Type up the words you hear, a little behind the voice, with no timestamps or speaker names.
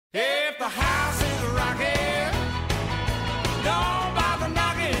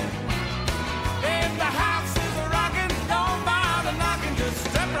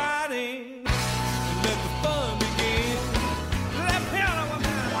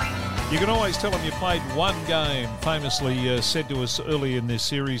You can always tell them you played one game, famously said to us early in this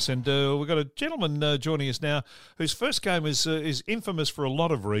series. And we've got a gentleman joining us now whose first game is infamous for a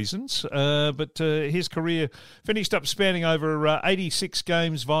lot of reasons. But his career finished up spanning over 86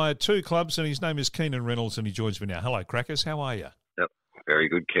 games via two clubs, and his name is Keenan Reynolds, and he joins me now. Hello, Crackers. How are you? Yep. Very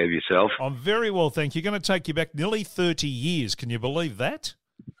good, Kev. Yourself? I'm very well, thank you. Going to take you back nearly 30 years. Can you believe that?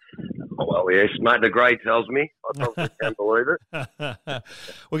 Oh, well, yes. Mate, the grade tells me. I probably can't believe it.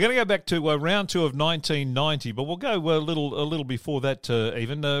 We're going to go back to round two of 1990, but we'll go a little before that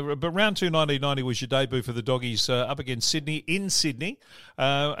even. But round two 1990 was your debut for the Doggies up against Sydney, in Sydney,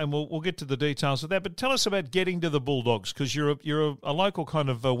 and we'll get to the details of that. But tell us about getting to the Bulldogs, because you're a local kind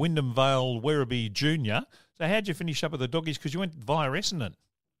of Wyndham Vale Werribee junior. So how'd you finish up with the Doggies? Because you went via Essendon.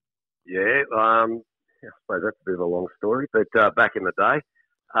 Yeah, I suppose that's a bit of a long story, but back in the day,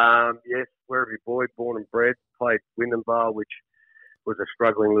 yes, Werribee boy, born and bred, played Wyndham Vale, which was a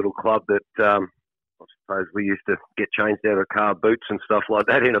struggling little club that I suppose we used to get changed out of car boots and stuff like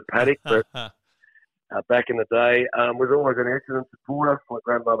that in a paddock. But back in the day, was always an Essendon supporter. My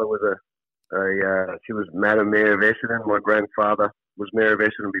grandmother was she was Madam Mayor of Essendon. My grandfather was Mayor of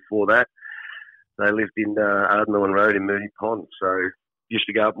Essendon before that. They lived in Ardmillan Road in Moonee Pond, so used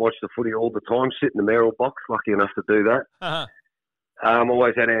to go up and watch the footy all the time, sit in the Merrill box, lucky enough to do that.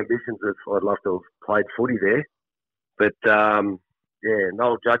 Always had ambitions of I'd love to have played footy there. But,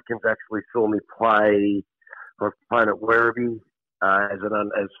 Noel Judkins actually saw me play. I was playing at Werribee as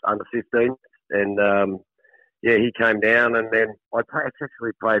under 15. And, he came down, and then I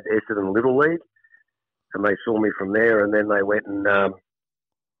actually played Essendon Little League. And they saw me from there, and then they went and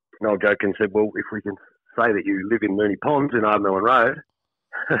Noel Judkins said, well, if we can say that you live in Moonee Ponds in Ardmillan Road,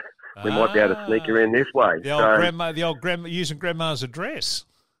 we might be able to sneak her in this way. The old grandma using grandma's address.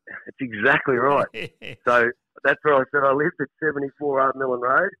 That's exactly right. So that's where I said I lived at 74 Ardmillan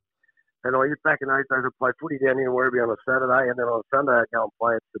Road, and I used back in those days to play footy down here in Werribee on a Saturday, and then on Sunday I'd go and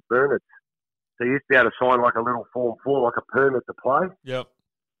play at St Bernard's. So you used to be able to sign like a little Form 4, like a permit to play. Yep.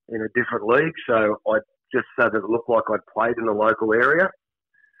 In a different league. So I just so that it looked like I'd played in the local area,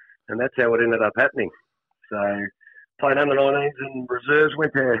 and that's how it ended up happening. So played under 19s and reserves,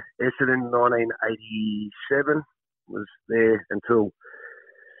 went to Essendon in 1987, was there until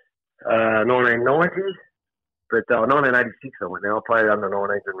 1990. But 1986 I went now. I played under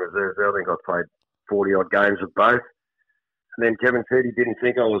 19s and reserves. I think I played 40-odd games of both. And then Kevin said he didn't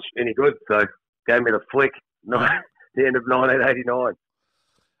think I was any good, so gave me the flick at the end of 1989.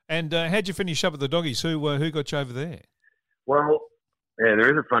 And how'd you finish up at the Doggies? Who got you over there? Well, yeah,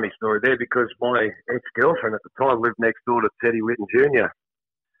 there is a funny story there because my ex-girlfriend at the time lived next door to Teddy Whitten Jr.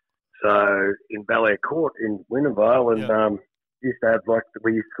 So in Bel Air Court in Wyndham Vale, and used to have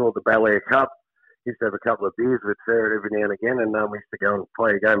we used to call it the Bel Air Cup. Used to have a couple of beers with Sarah every now and again, and we used to go and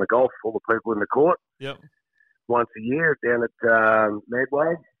play a game of golf, all the people in the court. Yep. Once a year down at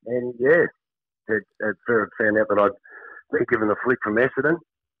Medway, and had found out that I'd been given the flick from Essendon,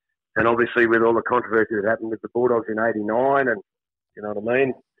 and obviously with all the controversy that happened with the Bulldogs in '89, and you know what I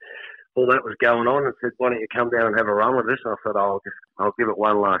mean, all that was going on, and said, "Why don't you come down and have a run with this?" And I said, "I'll give it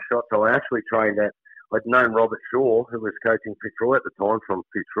one last shot." So I actually trained I'd known Robert Shaw, who was coaching Fitzroy at the time from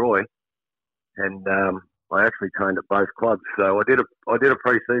Fitzroy, and I actually trained at both clubs. So I did a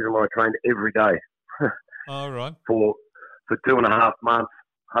pre-season where I trained every day. All right. For 2.5 months,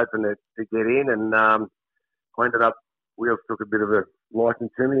 hoping to get in, and I ended up. Wheels took a bit of a liking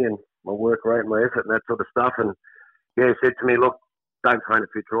to me and my work rate and my effort and that sort of stuff. And he said to me, "Look, don't train at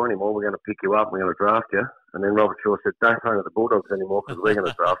Fitzroy anymore. We're going to pick you up. We're going to draft you." And then Robert Shaw said, "Don't train at the Bulldogs anymore because we're going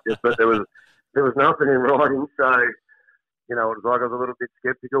to draft you." But there was nothing in writing, so it was like I was a little bit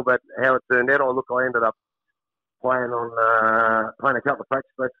sceptical. But how it turned out, I ended up playing a couple of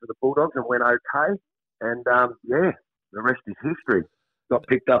practice matches for the Bulldogs and went okay. And the rest is history. Got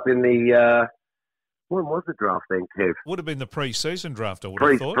picked up in the. When was the draft then, Kev? Would have been the pre-season draft, I would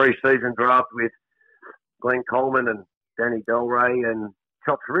have thought. Pre-season draft with Glenn Coleman and Danny Delray and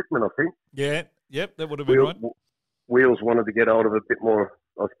Chops Rickman, I think. Yeah, yep, that would have been right. Wheels wanted to get hold of a bit more,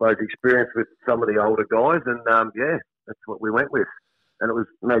 I suppose, experience with some of the older guys, and that's what we went with. And it was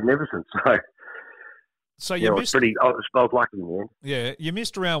magnificent, So you missed. I was lucky, man. Yeah, you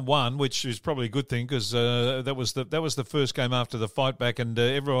missed round one, which is probably a good thing because that was the first game after the fight back, and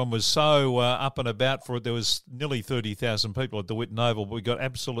everyone was so up and about for it. There was nearly 30,000 people at the Whitten Oval, but we got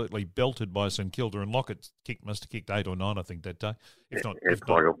absolutely belted by St Kilda, and Lockett must have kicked 8 or 9, I think, that day, if not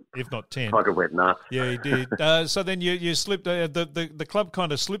 10. Like a wet nut. Yeah, he did. So then you slipped. The club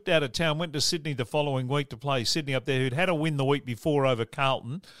kind of slipped out of town, went to Sydney the following week to play Sydney up there, who'd had a win the week before over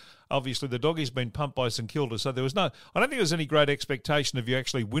Carlton. obviously the Doggies been pumped by St Kilda, so there was I don't think there was any great expectation of you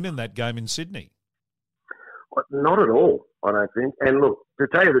actually winning that game in Sydney. Not at all, I don't think. And look, to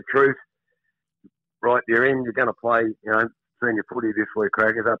tell you the truth, right, you're going to play, senior footy this week,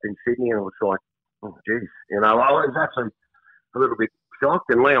 Crackers, up in Sydney, and it was like, oh, geez. I was actually a little bit shocked.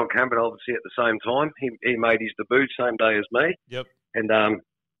 And Leon Campbell, obviously, at the same time, he made his debut same day as me. Yep. And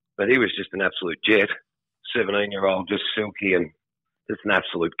but he was just an absolute jet, 17-year-old, just silky and just an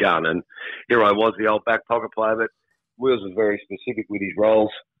absolute gun. And here I was, the old back pocket player, but Wheels was very specific with his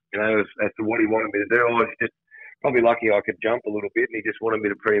roles, as to what he wanted me to do. I was just probably lucky I could jump a little bit, and he just wanted me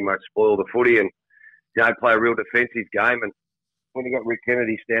to pretty much spoil the footy and, play a real defensive game. And when you got Rick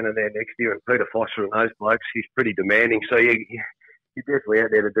Kennedy standing there next to you and Peter Foster and those blokes, he's pretty demanding. So you're definitely out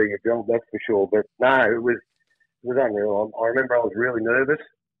there to do your job, that's for sure. But no, it was unreal. I remember I was really nervous,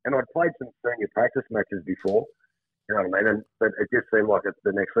 and I'd played some senior practice matches before, you know what I mean? But it just seemed like it's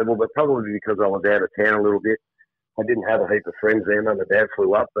the next level. But probably because I was out of town a little bit, I didn't have a heap of friends then. My dad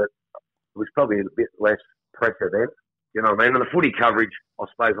flew up, but it was probably a bit less pressure then. You know what I mean? And the footy coverage, I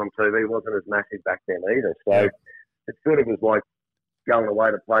suppose, on TV wasn't as massive back then either. So it sort of was like going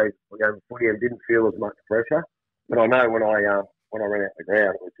away to play footy and didn't feel as much pressure. But I know when I ran out the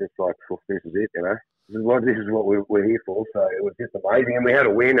ground, it was just like, oh, this is it, This is what we're here for. So it was just amazing. And we had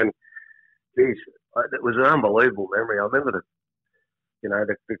a win, and, geez, it was an unbelievable memory. I remember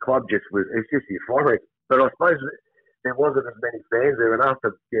the club it's just euphoric. But I suppose there wasn't as many fans there, and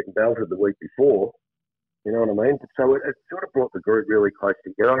after getting belted the week before, you know what I mean? So it sort of brought the group really close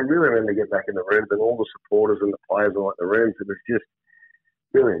together. I really remember getting back in the rooms and all the supporters and the players were in the rooms. It was just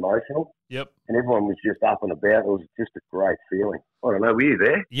really emotional. Yep. And everyone was just up and about. It was just a great feeling. I don't know, were you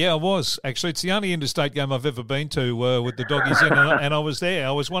there? Yeah, I was. Actually, it's the only interstate game I've ever been to with the Doggies in, and I was there.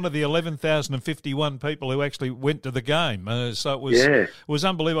 I was one of the 11,051 people who actually went to the game. So it was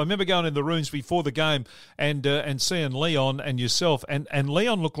unbelievable. I remember going in the rooms before the game and seeing Leon and yourself, and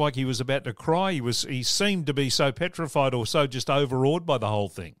Leon looked like he was about to cry. He seemed to be so petrified or so just overawed by the whole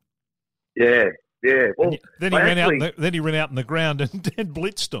thing. Yeah. Yeah. Well, then he ran out in the ground and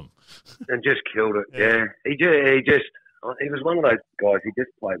blitzed them. And just killed it. Yeah. He was one of those guys. He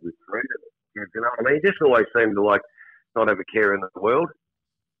just played with freedom. You know what I mean? He just always seemed to not have a care in the world.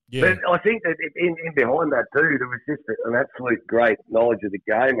 Yeah. But I think that in behind that too, there was just an absolute great knowledge of the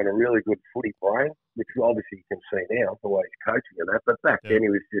game and a really good footy brain, which obviously you can see now the way he's coaching and that. But back then he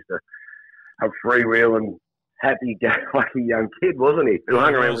was just a freewheeling, happy-go-lucky young kid, wasn't he? Who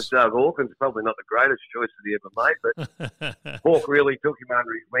hung around with Doug Hawkins. Probably not the greatest choice that he ever made, but Hawk really took him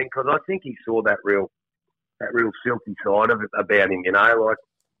under his wing because I think he saw that real silky side of it about him.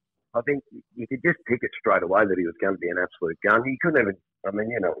 I think you could just pick it straight away that he was going to be an absolute gun. He couldn't even.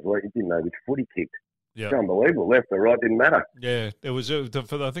 He didn't know which foot he kicked. Yeah. It's unbelievable. Left or right didn't matter. Yeah, it was.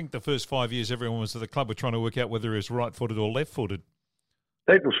 I think the first 5 years, everyone was at the club were trying to work out whether he was right-footed or left-footed.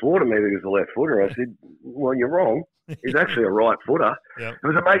 People swore to me that he was a left footer. I said, well, you're wrong. He's actually a right footer. Yep. It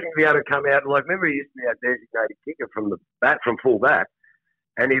was amazing to be able to come out. Remember he used to be our designated kicker from full back.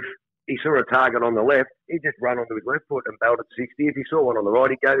 And if he saw a target on the left, he'd just run onto his left foot and belt at 60. If he saw one on the right,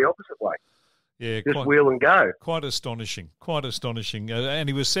 he'd go the opposite way. Yeah, just wheel and go. Quite astonishing. And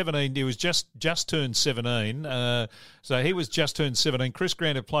he was 17. He was just turned 17. So he was just turned 17. Chris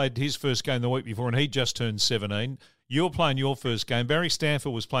Grant had played his first game the week before, and he just turned 17. You were playing your first game. Barry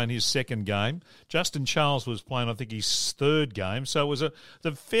Stanford was playing his second game. Justin Charles was playing, I think, his third game. So it was a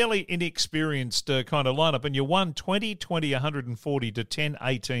fairly inexperienced kind of lineup. And you won 20, 140 to 10,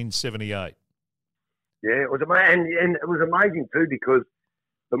 18, 78. Yeah, it was amazing. And it was amazing, too, because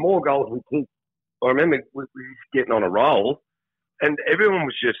the more goals we kicked, I remember we were just getting on a roll. And everyone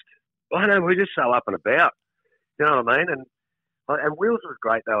was just, I don't know, we were just so up and about. You know what I mean? And Wheels was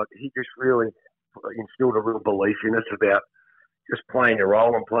great, though. He just really instilled a real belief in us about just playing your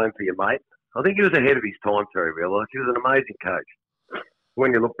role and playing for your mate. I think he was ahead of his time, Terry Wheeler. He was an amazing coach.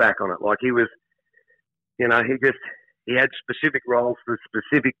 When you look back on it, he was, he had specific roles for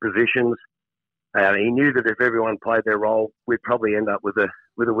specific positions. He knew that if everyone played their role, we'd probably end up with a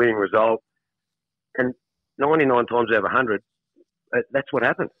winning result. And 99 times out of 100, that's what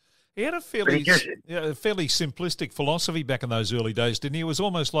happened. He had a fairly simplistic philosophy back in those early days, didn't he? It was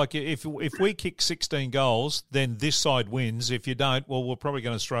almost like if we kick 16 goals, then this side wins. If you don't, well, we're probably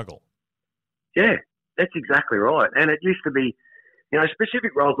going to struggle. Yeah, that's exactly right. And it used to be,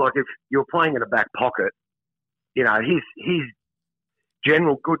 specific roles, like if you're playing in a back pocket, his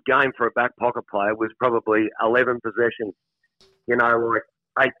general good game for a back pocket player was probably 11 possessions, like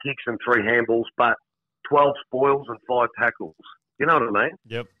 8 kicks and 3 handballs, but 12 spoils and 5 tackles. You know what I mean?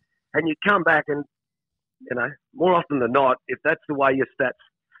 Yep. And you come back and, more often than not, if that's the way your stats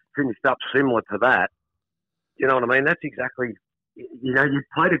finished up similar to that. You know what I mean? That's exactly, you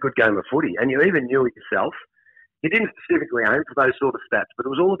played a good game of footy and you even knew it yourself. You didn't specifically aim for those sort of stats, but it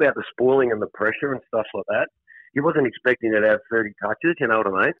was all about the spoiling and the pressure and stuff like that. You wasn't expecting to have 30 touches, you know what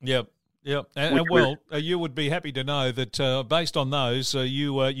I mean? Yep. And you would be happy to know that based on those,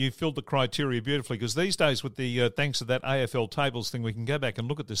 you filled the criteria beautifully, because these days with the thanks to that AFL tables thing, we can go back and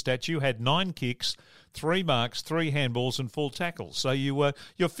look at the stats. You had 9 kicks, 3 marks, 3 handballs and 4 tackles. So you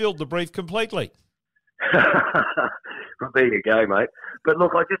filled the brief completely. Well, there you go, mate. But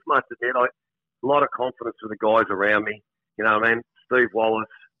look, I just must admit, a lot of confidence with the guys around me. You know what I mean? Steve Wallace,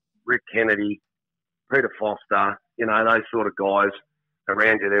 Rick Kennedy, Peter Foster, those sort of guys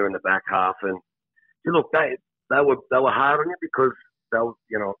around you there in the back half. And look, they were hard on you because they were,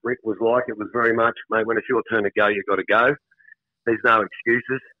 Rick was like, it was very much, mate, when it's your turn to go, you've got to go. There's no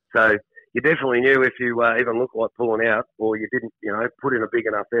excuses. So you definitely knew if you even looked like pulling out or you didn't, put in a big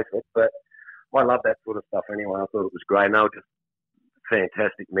enough effort. But I love that sort of stuff anyway. I thought it was great. And they were just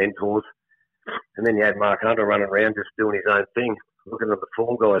fantastic mentors. And then you had Mark Hunter running around just doing his own thing, looking at the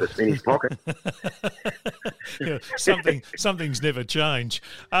form guide that's in his pocket. Yeah, something's never changed.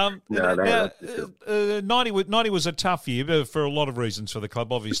 90 was a tough year for a lot of reasons for the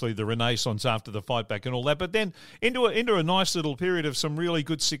club. Obviously, the renaissance after the fight back and all that, but then into a nice little period of some really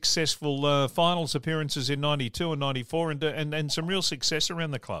good, successful finals appearances in 92 and 94, and some real success around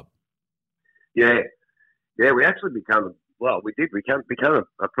the club. Yeah, we actually became. Well, we did. We became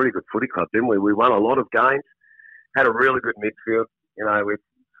a pretty good footy club, didn't we? We won a lot of games, had a really good midfield,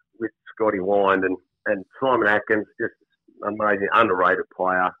 with Scotty Wind and Simon Atkins, just amazing, underrated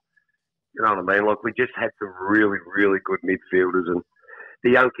player. You know what I mean? Look, we just had some really, really good midfielders. And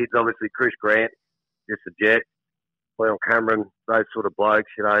the young kids, obviously, Chris Grant, just a jet, Leon Cameron, those sort of blokes,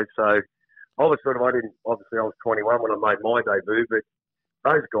 So I was I was 21 when I made my debut, but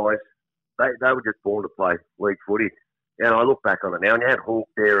those guys, they were just born to play league footy. And I look back on it now, and you had Hawk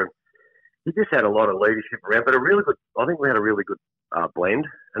there, and he just had a lot of leadership around. But I think we had a really good blend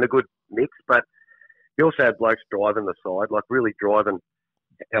and a good mix. But he also had blokes driving the side, like really driving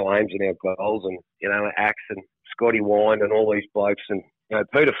our aims and our goals, and Axe and Scotty Wind and all these blokes, and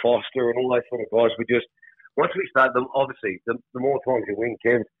Peter Foster and all those sort of guys. Once we started them, obviously, the more times you win,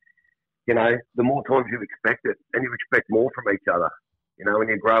 Kev, the more times you expect it, and you expect more from each other. When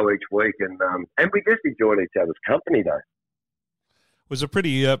you grow each week, and we just enjoyed each other's company, though.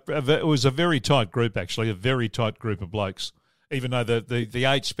 It was a very tight group, actually, a very tight group of blokes, even though the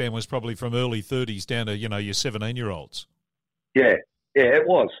age span was probably from early 30s down to, your 17-year-olds. Yeah, it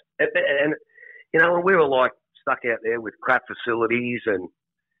was. And we were like stuck out there with crap facilities and,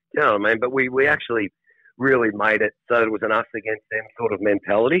 you know what I mean? But we actually really made it so it was an us against them sort of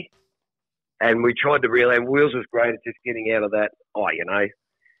mentality. And we tried to really, and Wheels was great at just getting out of that,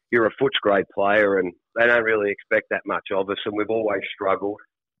 you're a Footscray player and they don't really expect that much of us, and we've always struggled.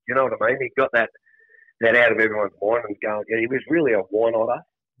 You know what I mean? He got that out of everyone's mind and going, he was really a why not us?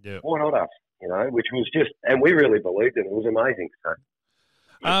 Yeah. Why not us? Which was just, and we really believed it. It was amazing.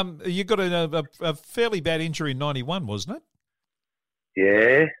 So. You got a fairly bad injury in 91, wasn't it?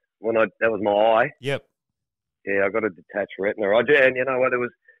 Yeah. That was my eye. Yep. Yeah, I got a detached retina. And you know what? It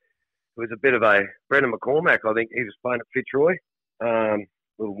was a bit of a Brendan McCormack. I think he was playing at Fitzroy.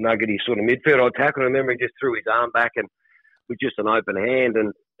 Little nuggety sort of midfield. I tackled him. I remember he just threw his arm back and with just an open hand,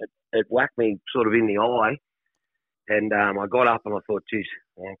 and it whacked me sort of in the eye. And I got up and I thought, geez,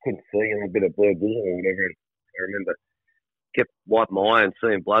 I couldn't see, a bit of blurred vision or whatever. And I remember kept wiping my eye and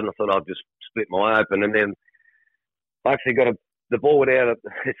seeing blood, and I thought I'd just split my eye open. And then I actually got the ball went out of,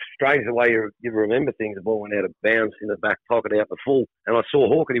 it's strange the way you remember things. The ball went out of bounds in the back pocket out the full. And I saw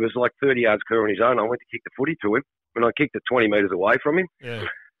Hawk, and he was like 30 yards clear on his own. I went to kick the footy to him, and I kicked it 20 metres away from him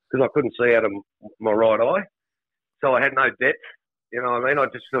because I couldn't see out of my right eye. So I had no depth. You know what I mean? I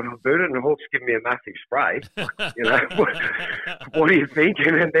just sort of booted, and Hawk's giving me a massive spray. What do you think?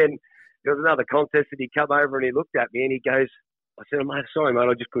 And then there was another contest, and he come over and he looked at me and he goes, I said, mate, sorry, mate,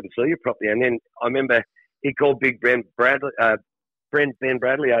 I just couldn't see you properly. And then I remember he called Big Ben Bradley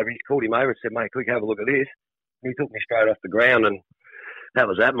over. He called him over and said, mate, quick, have a look at this. And he took me straight off the ground, and that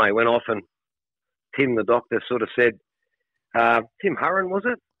was that, mate. Went off, and Tim, the doctor, sort of said, Tim Hurren, was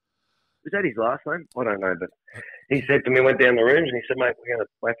it? Was that his last name? I don't know, but he said to me, went down the rooms, and he said, mate, we're going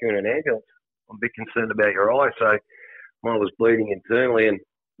to whack you in an ambulance. I'm a bit concerned about your eye. So mine was bleeding internally, and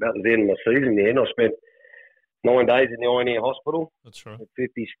that was the end of my season there. And I spent 9 days in the eye and ear hospital. That's right. With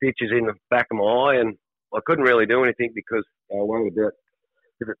 50 stitches in the back of my eye, and I couldn't really do anything because I worried about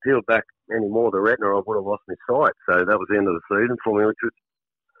if it peeled back any more, the retina, I would have lost my sight. So that was the end of the season for me, which was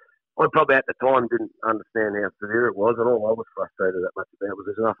I probably at the time didn't understand how severe it was, and all I was frustrated that much about was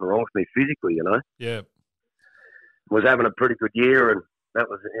there's nothing wrong with me physically, you know. Yeah. Was having a pretty good year, and that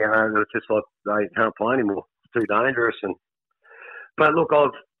was, you know, it was just like, they can't play anymore. It's too dangerous. But look,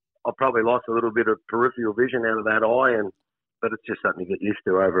 I've probably lost a little bit of peripheral vision out of that eye, but it's just something you get used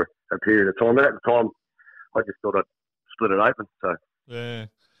to over a period of time. But at the time, I just thought I'd split it open. So yeah.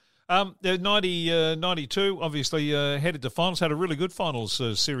 The 92, obviously headed to finals, had a really good finals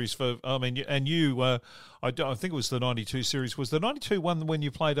series for, I mean, and you, I think it was the 92 series. Was the 92 one when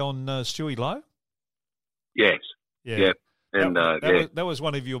you played on Stewie Lowe? Yes. Yeah. And that was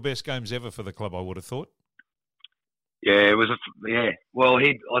one of your best games ever for the club, I would have thought. Yeah, it was. Well,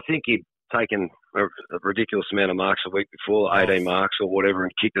 I think he'd taken a ridiculous amount of marks a week before, 18 marks or whatever,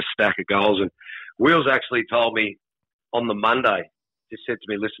 and kicked a stack of goals. And Wheels actually told me on the Monday, just said to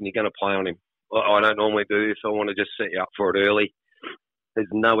me, listen, you're going to play on him. I don't normally do this. I want to just set you up for it early. There's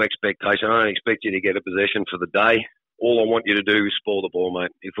no expectation. I don't expect you to get a possession for the day. All I want you to do is spoil the ball,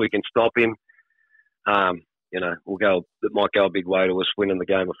 mate. If we can stop him, you know, it might go a big way to us winning the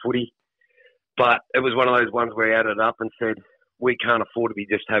game of footy. But it was one of those ones where he added up and said, we can't afford to be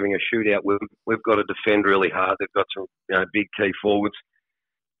just having a shootout with them. We've got to defend really hard. They've got some, you know, big key forwards.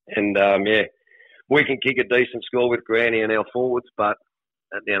 And, we can kick a decent score with Granny and our forwards, but,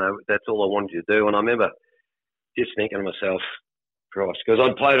 you know, that's all I wanted you to do. And I remember just thinking to myself, Christ, because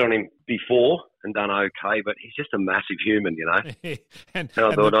I'd played on him before and done okay, but he's just a massive human, you know. and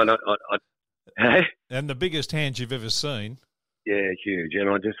I thought, and the biggest hands you've ever seen. Yeah, huge. And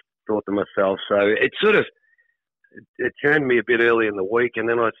I just thought to myself, so it sort of, it turned me a bit early in the week, and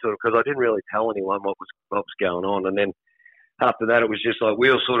then I sort of, because I didn't really tell anyone what was going on, and then after that, it was just like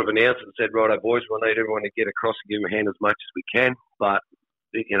Wheels sort of announced and said, righto, boys, we need everyone to get across and give him a hand as much as we can. But,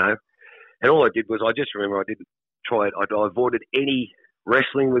 you know, and all I did was I just remember I avoided any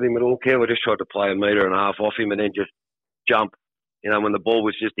wrestling with him at all, Kev. I just tried to play a metre and a half off him and then just jump. You know, when the ball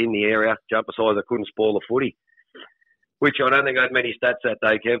was just in the area, jump aside, I couldn't spoil the footy. Which I don't think I had many stats that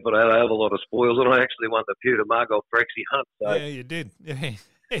day, Kev, but I had a hell of a lot of spoils, and I actually won the Pewter Margot Frexie Hunt. So. Yeah, you did. Yeah.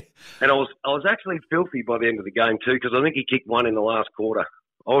 And I was actually filthy by the end of the game too, because I think he kicked one in the last quarter.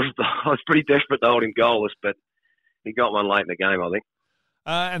 I was pretty desperate to hold him goalless, but he got one late in the game, I think.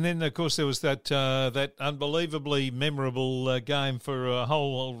 And then, of course, there was that unbelievably memorable game for a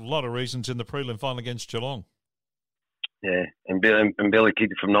whole lot of reasons in the prelim final against Geelong. Yeah, and Billy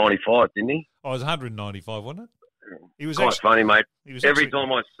kicked it from 95, didn't he? Oh, it was 195, wasn't it? He was quite funny, mate. Every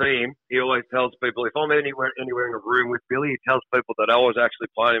time I see him, he always tells people, if I'm anywhere in a room with Billy, he tells people that I was actually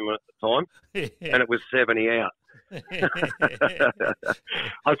playing him at the time, and it was 70 out. I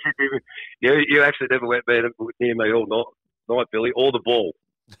said to him, you actually never went near me all night, Billy, or the ball.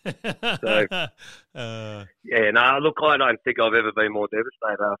 So, look, I don't think I've ever been more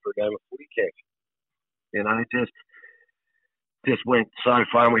devastated after a game of footy, Kev. You know, it just went so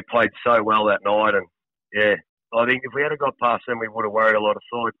far, and we played so well that night, and yeah. I think if we had got past them, we would have worried a lot of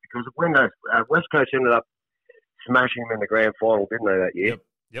sides, because when West Coast ended up smashing them in the grand final, didn't they, that year?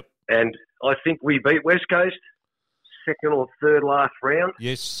 Yep. And I think we beat West Coast second or third last round.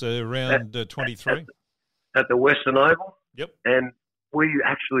 Yes, round 23. At the Western Oval. Yep. And we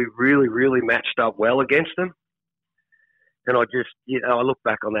actually really, really matched up well against them. And I just, I look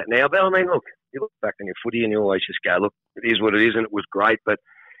back on that now. But I mean, look, you look back on your footy and you always just go, look, it is what it is, and it was great, but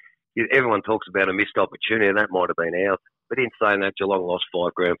everyone talks about a missed opportunity, and that might have been ours. But in saying that, Geelong lost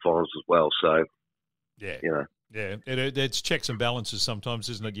 5 grand finals as well. So, yeah, you know. Yeah, it's checks and balances sometimes,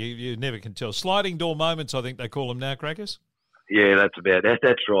 isn't it? You never can tell. Sliding door moments, I think they call them now, Crackers. Yeah, that's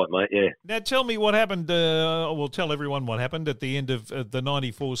right, mate, yeah. Now, tell me what happened, tell everyone what happened at the end of the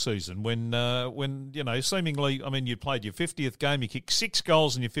 94 season when you know, seemingly, I mean, you played your 50th game, you kicked 6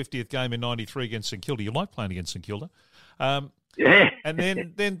 goals in your 50th game in 93 against St Kilda. You like playing against St Kilda. Yeah. And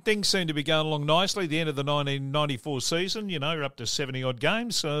then things seem to be going along nicely. The end of the 1994 season, you know, you're up to 70-odd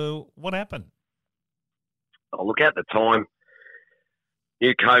games. So what happened? Oh, look, at the time,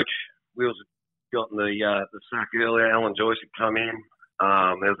 new coach, Wheels had gotten the sack earlier. Alan Joyce had come in.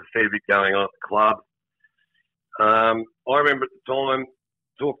 There was a fair bit going on at the club. I remember at the time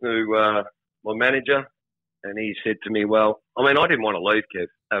talking to my manager, and he said to me, well, I mean, I didn't want to leave, Kev,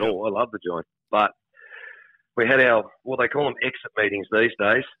 at all. I love the joint. But we had our, what they call them, exit meetings these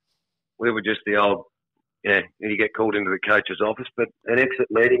days. We were just the old, you get called into the coach's office, but an exit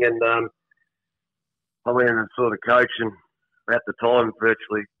meeting, and I went in and saw the coach, and at the time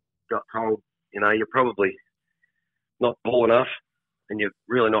virtually got told, you know, you're probably not tall enough and you're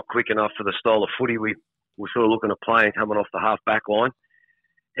really not quick enough for the style of footy we're sort of looking at playing coming off the half-back line.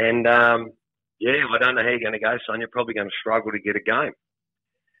 And, I don't know how you're going to go, son. You're probably going to struggle to get a game.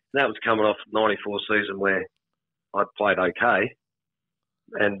 that was coming off the 94 season where I'd played okay.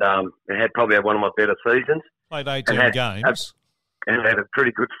 And I had probably had one of my better seasons. Played 18 games. And had a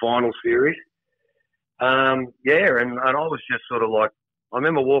pretty good final series. And I was just sort of like, I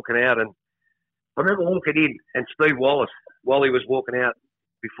remember walking in, and Steve Wallace, Wally was walking out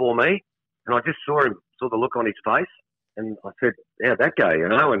before me, and I just saw the look on his face, and I said, how'd that go, you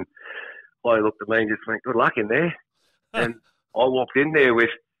know? And I looked at me and just went, good luck in there. And I walked in there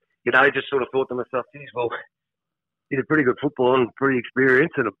with, you know, just sort of thought to myself, geez, well, he's a pretty good footballer and pretty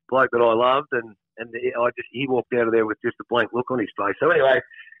experienced and a bloke that I loved, and he walked out of there with just a blank look on his face. So anyway,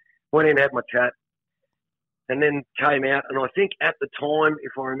 went in, had my chat, and then came out. And I think at the time,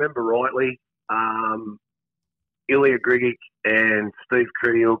 if I remember rightly, Ilya Grigic and Steve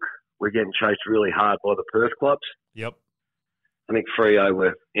Krediuk were getting chased really hard by the Perth clubs. Yep. I think Freo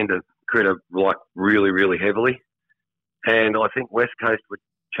were into Krediuk like really, really heavily. And I think West Coast were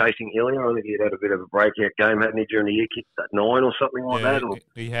chasing Ilya. I think he'd had a bit of a breakout game, hadn't he, during the year, kicked at 9 or something like that.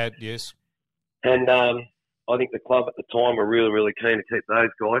 He had, yes. And I think the club at the time were really, really keen to keep those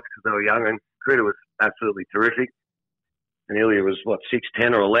guys because they were young, and Krediuk was absolutely terrific. And Ilya was,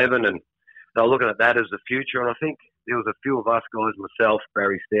 6'10" or 11, and they were looking at that as the future. And I think there was a few of us guys, myself,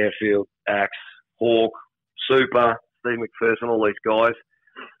 Barry Stanfield, Axe, Hawk, Super, Steve McPherson, all these guys.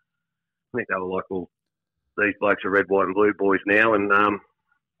 I think they were like, well, these blokes are red, white and blue boys now, and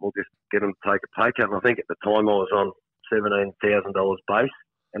we'll just get them to take a pay cut. And I think at the time I was on $17,000 base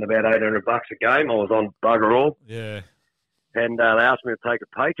and about $800 a game. I was on bugger all. Yeah. And they asked me to take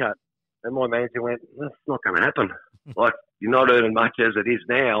a pay cut. And my manager went, that's not going to happen. Like, you're not earning much as it is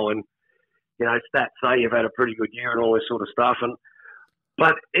now. And, you know, stats say you've had a pretty good year and all this sort of stuff.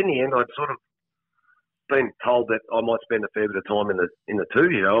 But in the end, I'd sort of been told that I might spend a fair bit of time in the two,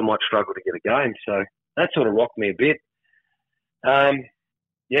 you know. I might struggle to get a game. So that sort of rocked me a bit. So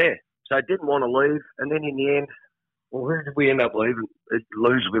I didn't want to leave. And then in the end, well, who did we end up leaving?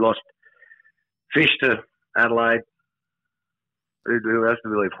 We lost Fish to Adelaide. Who else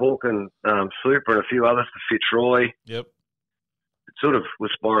did we leave? Hawk and Super and a few others to Fitzroy. Yep. It sort of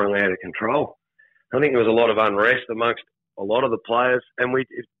was spiralling out of control. I think there was a lot of unrest amongst a lot of the players, and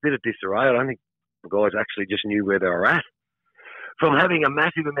it's a bit of disarray. I don't think the guys actually just knew where they were at. From having a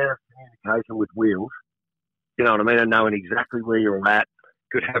massive amount of communication with Wheels, you know what I mean, and knowing exactly where you're at,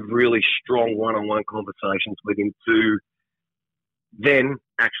 could have really strong one-on-one conversations with him, to then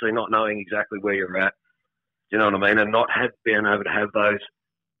actually not knowing exactly where you're at. You know what I mean? And not being able to have those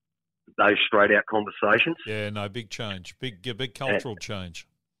straight-out conversations. Yeah, no, big change. Big cultural change.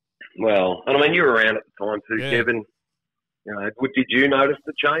 Well, and I mean, you were around at the time too, Kevin. You know, did you notice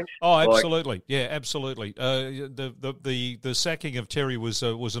the change? Oh, absolutely. Yeah, absolutely. The sacking of Terry was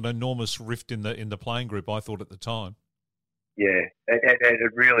an enormous rift in the playing group, I thought, at the time. Yeah, and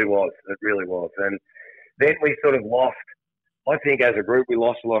it really was. It really was. And then we sort of lost, I think as a group, we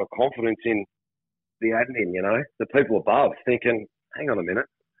lost a lot of confidence in the admin, you know, the people above, thinking, hang on a minute,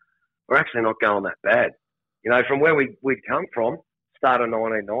 we're actually not going that bad. You know, from where we'd come from, started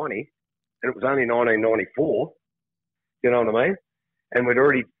 1990, and it was only 1994, you know what I mean? And we'd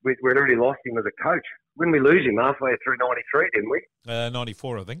already lost him as a coach. When we lose him halfway through 93, didn't we?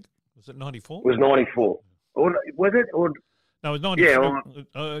 94, I think. Was it 94? It was 94. Or was it? Or no, it was 94.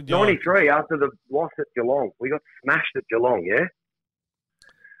 Yeah, 93 after the loss at Geelong. We got smashed at Geelong, yeah?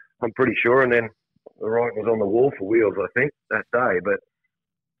 I'm pretty sure. And then the writing was on the wall for Wheels, I think, that day. But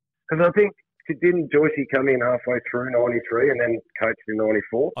because I think, didn't Joycey come in halfway through 93 and then coached in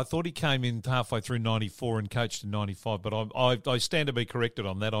 94? I thought he came in halfway through 94 and coached in 95, but I stand to be corrected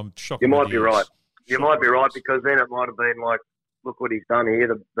on that. I'm shocked. You might be right. You might be right, because then it might have been like, look what he's done here.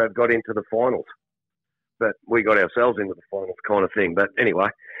 They've got into the finals. But we got ourselves into the finals kind of thing. But anyway,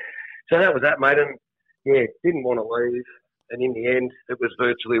 so that was that, mate. And, yeah, didn't want to leave. And in the end, it was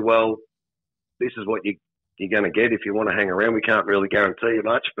virtually, well, this is what you're going to get if you want to hang around. We can't really guarantee you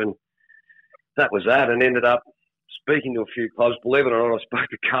much. But that was that, and ended up speaking to a few clubs. Believe it or not, I spoke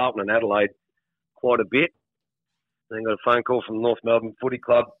to Carlton and Adelaide quite a bit. Then got a phone call from North Melbourne Footy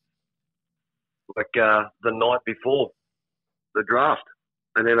Club like the night before the draft,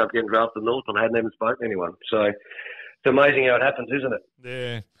 and ended up getting drafted North, and I hadn't even spoken to anyone. So it's amazing how it happens, isn't it?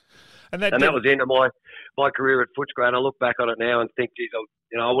 Yeah. And that was the end of my career at Footscray, and I look back on it now and think, geez,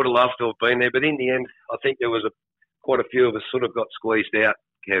 I would have loved to have been there. But in the end, I think there was quite a few of us sort of got squeezed out,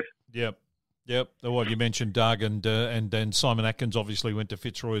 Kev. Yep. Well, you mentioned Doug and Simon Atkins obviously went to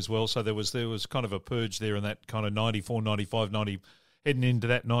Fitzroy as well. So there was kind of a purge there in that kind of 94, 95, 90, heading into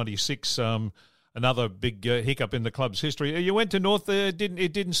that 96. Another big hiccup in the club's history. You went to North. It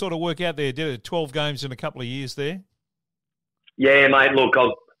didn't sort of work out there, did it? 12 games in a couple of years there. Yeah, mate. Look,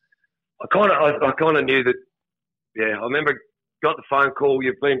 I kind of knew that. Yeah, I remember got the phone call.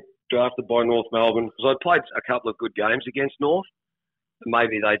 You've been drafted by North Melbourne, because I played a couple of good games against North.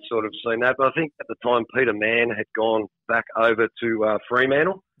 Maybe they'd sort of seen that, but I think at the time Peter Mann had gone back over to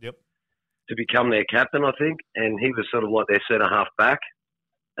Fremantle. Yep. To become their captain, I think, and he was sort of like their centre half back.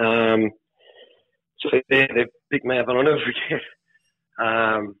 So they picked me up, and I'll never forget.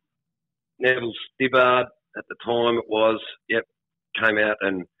 Neville Stibbard at the time it was, came out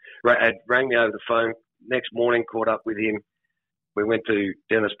and rang me over the phone. Next morning, caught up with him. We went to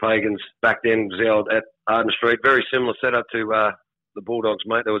Dennis Pagan's, back then it was out at Arden Street. Very similar setup to the Bulldogs,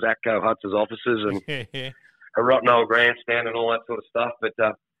 mate. There was Atco Hutz's offices and a rotten old grandstand and all that sort of stuff. But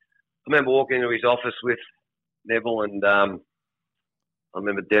I remember walking into his office with Neville, and I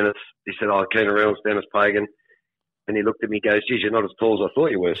remember Dennis. He said, "Oh, Keenan Reynolds, Dennis Pagan." And he looked at me and goes, "Geez, you're not as tall as I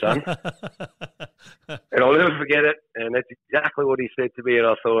thought you were, son." And I'll never forget it. And that's exactly what he said to me. And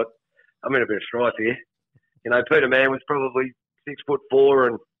I thought, I'm in a bit of strife here. You know, Peter Mann was probably 6'4"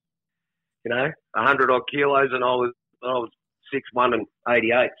 and, 100 odd kilos, and I was 6'1" and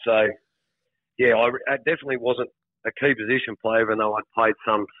 88. So, yeah, I definitely wasn't a key position player, even though I played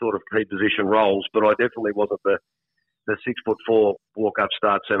some sort of key position roles, but I definitely wasn't the 6'4" walk-up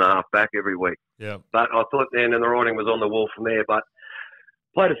start centre half back every week. Yeah. But I thought then, and the writing was on the wall from there. But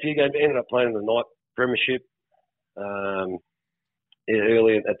played a few games, ended up playing the night premiership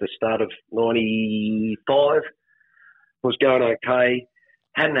early at the start of '95. Was going okay.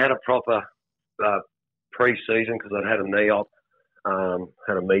 Hadn't had a proper pre-season because I'd had a knee op,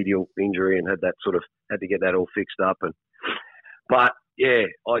 had a medial injury, and had to get that all fixed up. But yeah,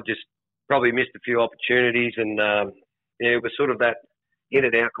 I just probably missed a few opportunities, and it was sort of that in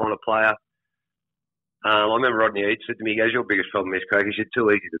and out kind of player. I remember Rodney Eade said to me, he goes, "Your biggest problem is, Craig, is you're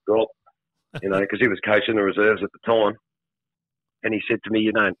too easy to drop," because he was coaching the reserves at the time. And he said to me,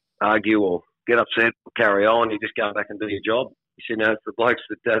 "You don't argue or get upset or carry on. You just go back and do your job." He said, "No, it's the blokes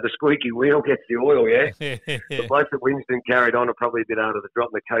that the squeaky wheel gets the oil, yeah? The blokes that wins and carried on are probably a bit out of the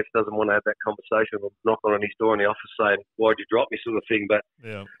drop, and the coach doesn't want to have that conversation or knock on his door in the office saying, 'Why'd you drop me?' sort of thing." But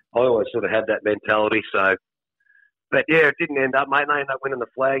yeah. I always sort of had that mentality. So, but yeah, it didn't end up, mate. They ended up winning the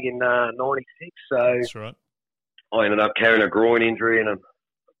flag in '96. So that's right. I ended up carrying a groin injury, and a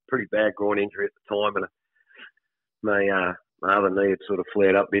pretty bad groin injury at the time, and my other knee had sort of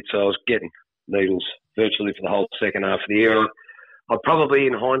flared up a bit, so I was getting needles virtually for the whole second half of the year. I probably,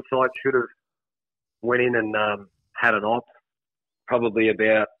 in hindsight, should have went in and had an op, probably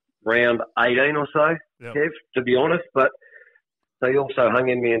about round 18 or so, yep. Kev, to be honest. But they also hung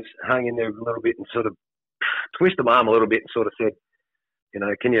in there a little bit and sort of twisted my arm a little bit and sort of said,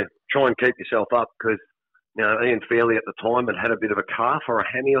 "Can you try and keep yourself up?" Because, Ian Fairley at the time had a bit of a calf or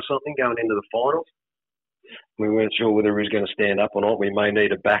a hammy or something going into the finals. We weren't sure whether he was going to stand up or not. We may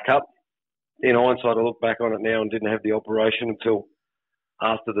need a backup. In hindsight, I look back on it now and didn't have the operation until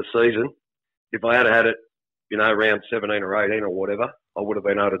after the season. If I had had it, around 17 or 18 or whatever, I would have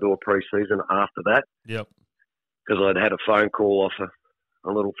been able to do a pre-season after that. Yep. Because I'd had a phone call off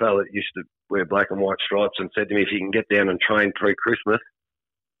a little fella that used to wear black and white stripes and said to me, "If you can get down and train pre-Christmas,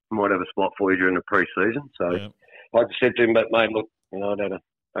 I might have a spot for you during the pre-season." So yep. I just said to him, "But mate, look, I'd had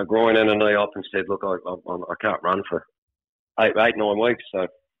a groin and a knee op," and said, "Look, I can't run for 9 weeks." So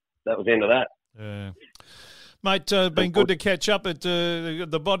that was the end of that. Yeah. Mate, been good to catch up.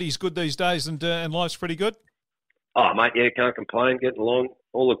 The body's good these days, and life's pretty good. Oh, mate, yeah, can't complain. Getting along.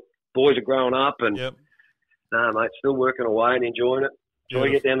 All the boys are growing up, and yep. No, mate, still working away and enjoying it. Try to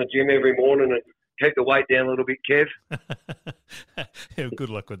get down the gym every morning and keep the weight down a little bit, Kev. Yeah, good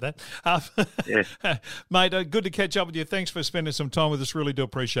luck with that. Yeah. Mate, good to catch up with you. Thanks for spending some time with us. Really do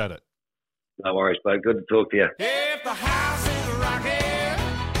appreciate it. No worries, mate. Good to talk to you. If the house